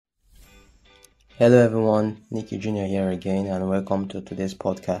Hello everyone, Nicky Jr. here again and welcome to today's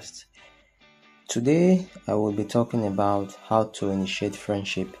podcast. Today I will be talking about how to initiate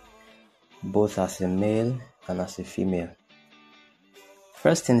friendship both as a male and as a female.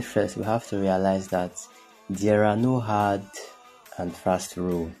 First thing first, we have to realize that there are no hard and fast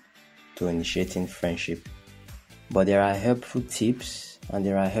rules to initiating friendship, but there are helpful tips and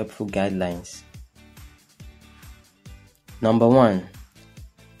there are helpful guidelines. Number 1,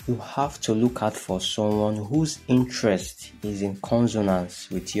 you have to look out for someone whose interest is in consonance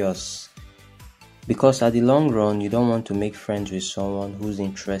with yours. Because at the long run, you don't want to make friends with someone whose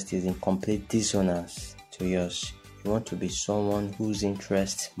interest is in complete dissonance to yours. You want to be someone whose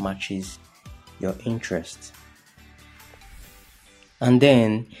interest matches your interest. And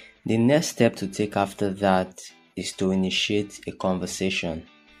then, the next step to take after that is to initiate a conversation.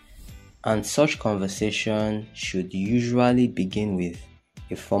 And such conversation should usually begin with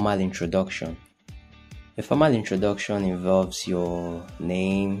a formal introduction. A formal introduction involves your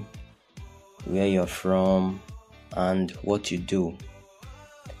name, where you're from, and what you do.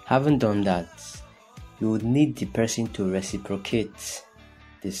 Having done that, you would need the person to reciprocate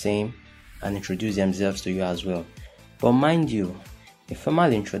the same and introduce themselves to you as well. But mind you, a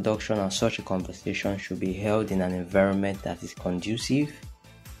formal introduction and such a conversation should be held in an environment that is conducive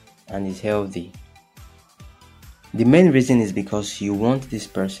and is healthy. The main reason is because you want this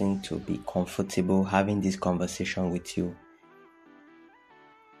person to be comfortable having this conversation with you.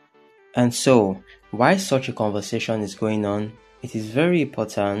 And so, while such a conversation is going on, it is very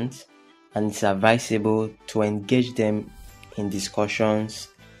important and it's advisable to engage them in discussions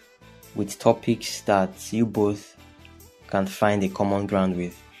with topics that you both can find a common ground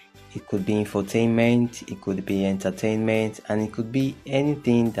with. It could be infotainment, it could be entertainment, and it could be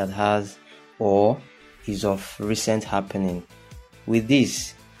anything that has or is of recent happening. With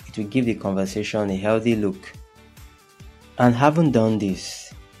this, it will give the conversation a healthy look. And having done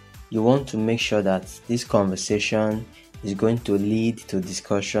this, you want to make sure that this conversation is going to lead to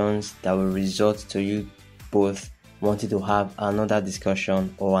discussions that will result to you both wanting to have another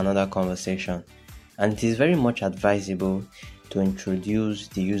discussion or another conversation. And it is very much advisable to introduce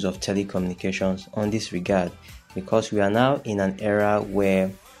the use of telecommunications on this regard, because we are now in an era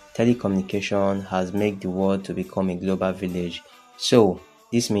where telecommunication has made the world to become a global village. So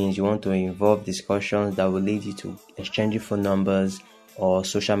this means you want to involve discussions that will lead you to exchanging phone numbers or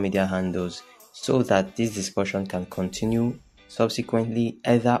social media handles so that this discussion can continue subsequently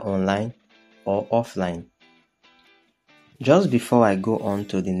either online or offline. Just before I go on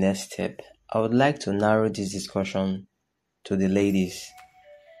to the next step, I would like to narrow this discussion to the ladies.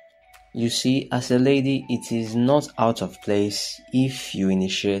 You see, as a lady, it is not out of place if you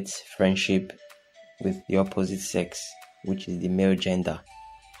initiate friendship with the opposite sex, which is the male gender.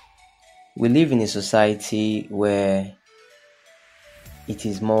 We live in a society where it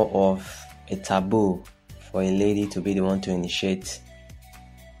is more of a taboo for a lady to be the one to initiate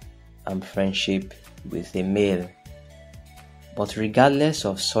friendship with a male. But regardless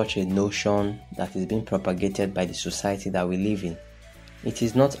of such a notion that is being propagated by the society that we live in, it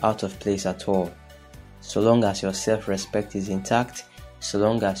is not out of place at all. So long as your self-respect is intact, so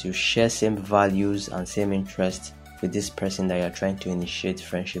long as you share same values and same interests with this person that you are trying to initiate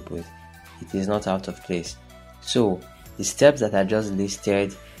friendship with, it is not out of place. So, the steps that I just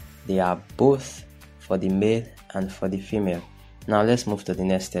listed, they are both for the male and for the female. Now let's move to the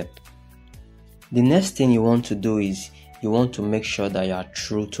next step. The next thing you want to do is you want to make sure that you are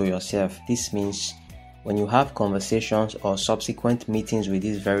true to yourself. This means when you have conversations or subsequent meetings with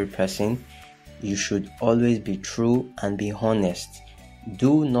this very person, you should always be true and be honest.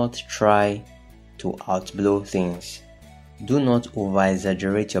 Do not try to outblow things. Do not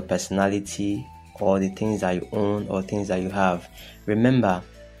over-exaggerate your personality or the things that you own or things that you have. Remember,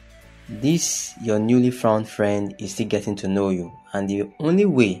 this your newly found friend is still getting to know you, and the only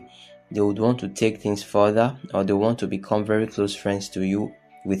way they would want to take things further, or they want to become very close friends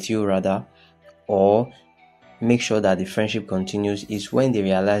with you, or make sure that the friendship continues, is when they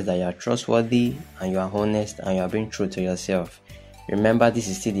realize that you are trustworthy and you are honest and you are being true to yourself. Remember, this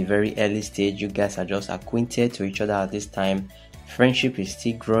is still the very early stage. You guys are just acquainted to each other at this time. Friendship is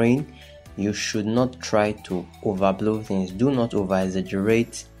still growing. You should not try to overblow things. Do not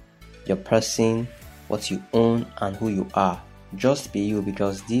over-exaggerate your person, what you own, and who you are. Just be you,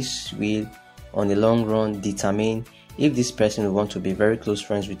 because this will, on the long run, determine if this person will want to be very close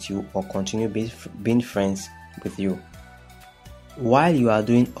friends with you or continue being friends with you. While you are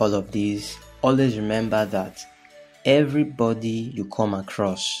doing all of this, always remember that everybody you come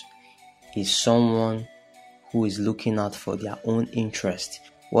across is someone who is looking out for their own interest.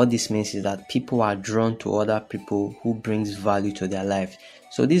 What this means is that people are drawn to other people who brings value to their life.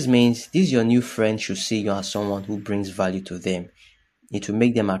 So this means your new friend should see you as someone who brings value to them. It will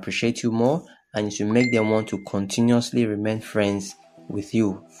make them appreciate you more, and it will make them want to continuously remain friends with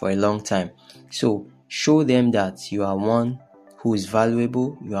you for a long time. So show them that you are one who is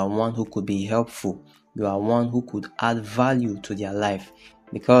valuable, you are one who could be helpful, you are one who could add value to their life.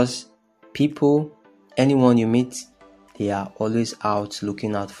 Because people, anyone you meet, they are always out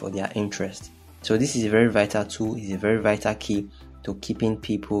looking out for their interest. So this is a very vital tool, is a very vital key to keeping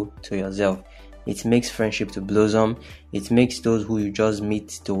people to yourself. It makes friendship to blossom. It makes those who you just meet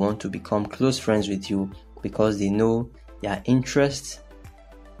to want to become close friends with you, because they know their interests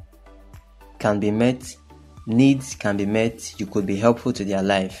can be met, needs can be met, you could be helpful to their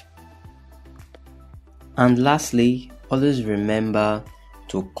life. And lastly, always remember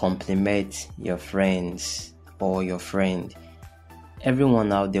to compliment your friends or your friend.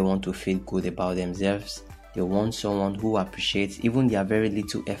 Everyone out there want to feel good about themselves. They want someone who appreciates even their very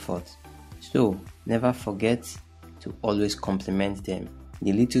little effort. So never forget to always compliment them.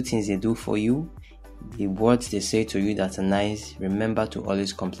 The little things they do for you, the words they say to you that are nice, remember to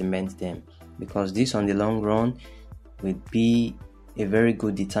always compliment them, because this on the long run will be a very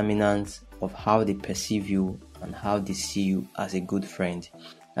good determinant of how they perceive you and how they see you as a good friend.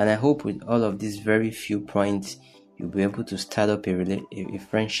 And I hope with all of these very few points, you'll be able to start up a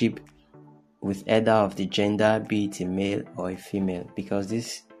friendship with either of the gender, be it a male or a female, because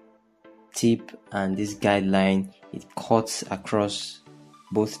this tip and this guideline, it cuts across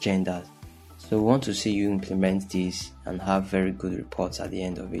both genders. So we want to see you implement this and have very good reports at the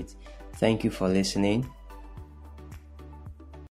end of it. Thank you for listening.